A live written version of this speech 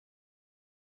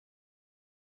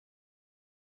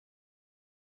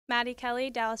Maddie Kelly,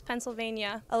 Dallas,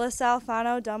 Pennsylvania. Alyssa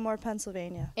Alfano, Dunmore,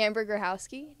 Pennsylvania. Amber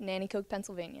Grahowski, Nanticoke,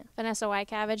 Pennsylvania. Vanessa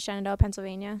Wycavage, Shenandoah,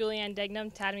 Pennsylvania. Julianne Dignam,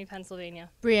 Tatamy, Pennsylvania.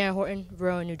 Brianna Horton,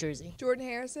 Rowan, New Jersey. Jordan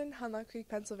Harrison, Hunlock Creek,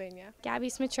 Pennsylvania. Gabby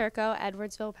Smichurko,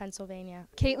 Edwardsville, Pennsylvania.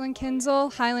 Caitlin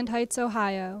Kinzel, Highland Heights,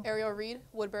 Ohio. Ariel Reed,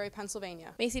 Woodbury,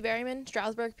 Pennsylvania. Macy Berryman,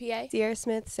 Stroudsburg, PA. Sierra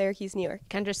Smith, Syracuse, New York.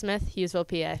 Kendra Smith, Hughesville,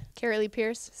 PA. Carrie Lee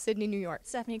Pierce, Sydney, New York.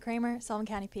 Stephanie Kramer, Sullivan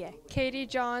County, PA. Katie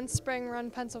John, Spring Run,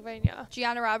 Pennsylvania.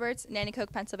 Gianna Roberts,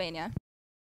 Nanticoke, Pennsylvania.